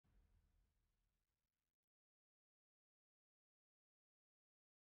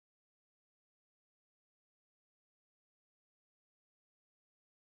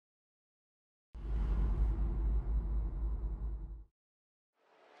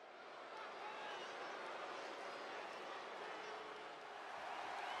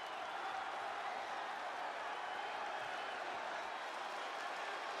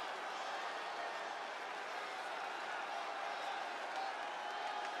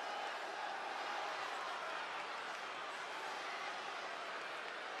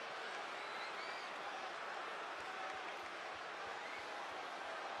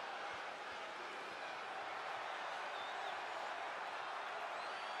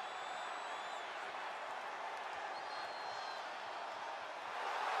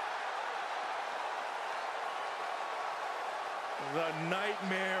The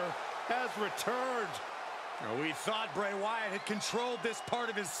nightmare has returned. We thought Bray Wyatt had controlled this part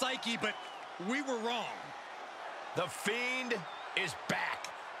of his psyche, but we were wrong. The Fiend is back.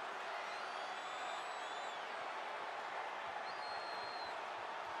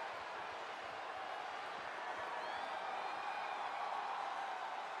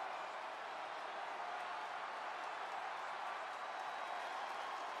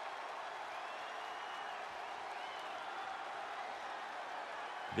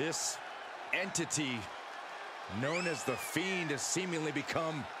 This entity known as the Fiend has seemingly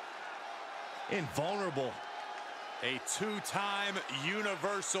become invulnerable. A two-time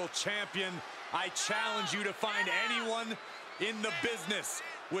Universal Champion. I challenge you to find anyone in the business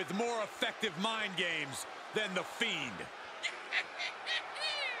with more effective mind games than the Fiend.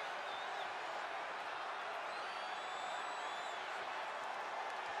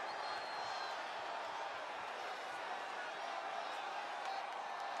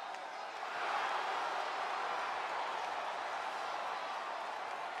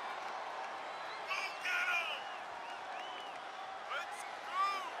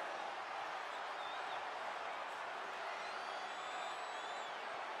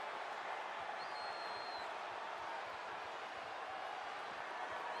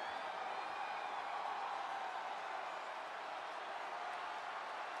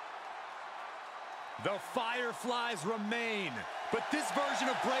 The Fireflies remain, but this version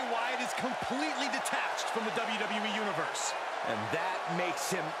of Bray Wyatt is completely detached from the WWE Universe. And that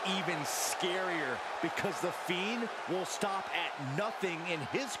makes him even scarier, because the Fiend will stop at nothing in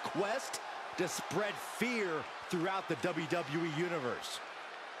his quest to spread fear throughout the WWE Universe.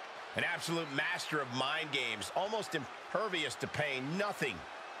 An absolute master of mind games, almost impervious to pain. Nothing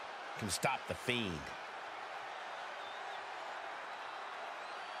can stop the Fiend.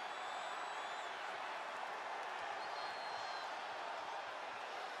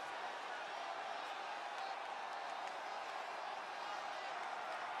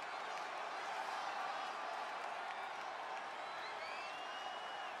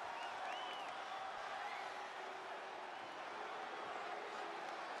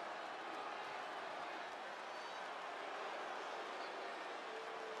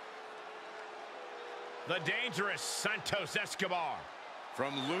 The dangerous Santos Escobar.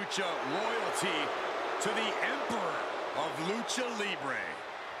 From Lucha Royalty to the Emperor of Lucha Libre.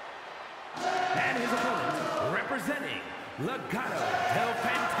 And his opponent, representing Legado del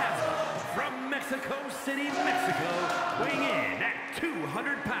Fantasma from Mexico City, Mexico, weighing in at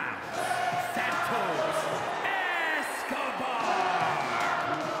 200 pounds, Santos Escobar.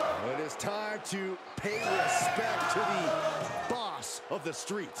 It is time to pay respect to the boss of the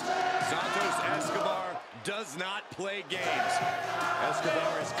street. Santos Escobar does not play games.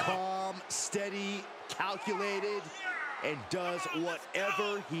 Escobar is calm, steady, calculated, and does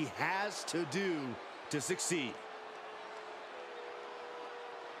whatever he has to do to succeed.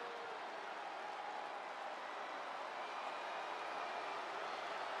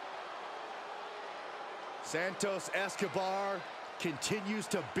 Santos Escobar continues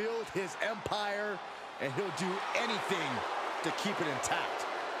to build his empire, and he'll do anything to keep it intact.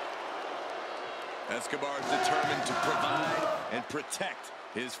 Escobar is determined to provide and protect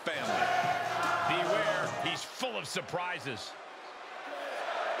his family. Beware, he's full of surprises.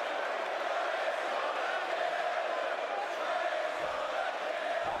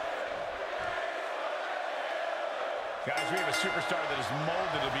 Guys, we have a superstar that is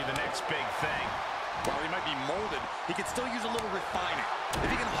molded to be the next big thing. While he might be molded, he could still use a little refining.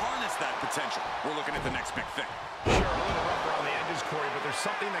 If he can harness that potential, we're looking at the next big thing. Sure, a little rougher on the edges, Corey, but there's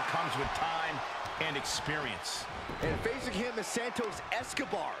something that comes with time and experience. And facing him is Santos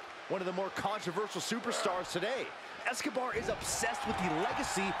Escobar, one of the more controversial superstars today. Escobar is obsessed with the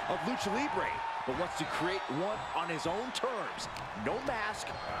legacy of Lucha Libre, but wants to create one on his own terms. No mask,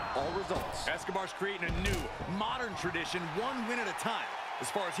 all results. Escobar's creating a new, modern tradition, one win at a time. As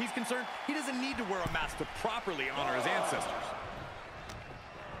far as he's concerned, he doesn't need to wear a mask to properly honor his ancestors.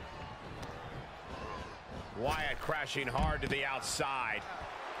 Wyatt crashing hard to the outside.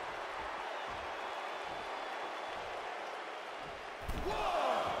 Whoa!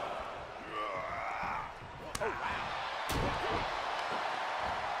 Oh, wow.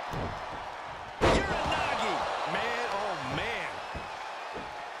 Uranagi! Man, oh, man.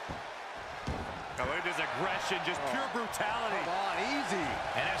 Oh, look at his aggression, just pure brutality. Come on, easy.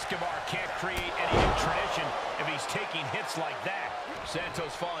 And Escobar can't create any new tradition if he's taking hits like that.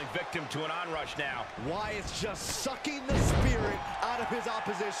 Santos falling victim to an onrush now. Wyatt's just sucking the spirit out of his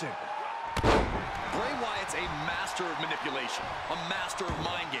opposition. Bray Wyatt's a master of manipulation, a master of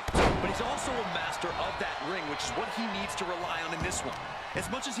mind games, but he's also a master of that ring, which is what he needs to rely on in this one. As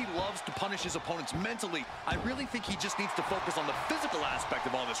much as he loves to punish his opponents mentally, I really think he just needs to focus on the physical aspect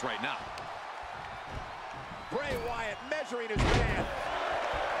of all this right now. Bray Wyatt measuring his man.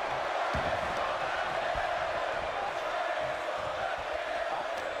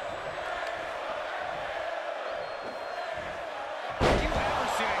 Have you ever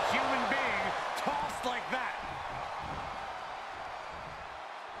seen a human being tossed like that?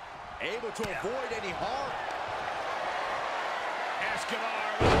 Able to avoid any harm.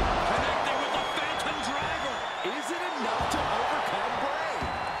 Escobar. Connecting with the Phantom Driver. Is it enough to overcome Bray?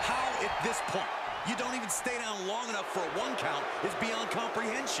 How at this point you don't even stay down long enough for a 1 count is beyond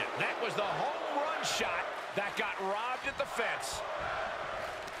comprehension. That was the home run shot that got robbed at the fence.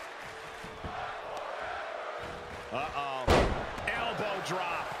 Uh-oh. Elbow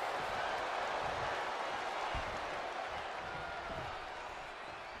drop.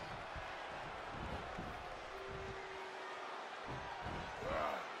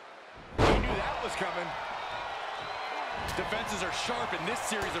 He knew that was coming. Defenses are sharp in this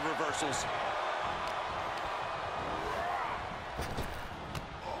series of reversals.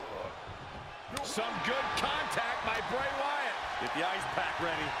 Some good contact by Bray Wyatt. Get the ice pack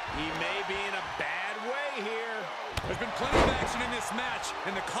ready. He may be in a bad way here. There's been plenty of action in this match,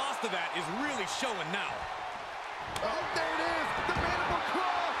 and the cost of that is really showing now. Oh, there it is. The mandible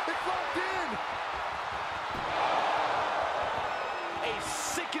claw. It's locked in. A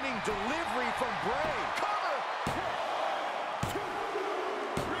sickening delivery from Bray. Cover.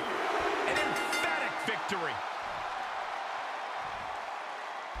 An emphatic victory.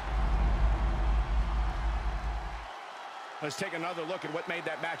 Let's take another look at what made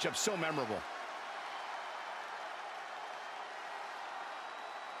that matchup so memorable.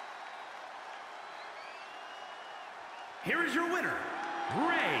 Here is your winner,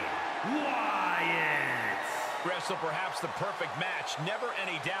 Bray Wyatt. Wrestle perhaps the perfect match. Never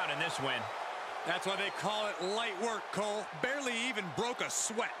any doubt in this win. That's why they call it light work, Cole. Barely even broke a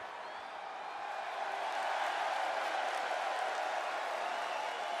sweat.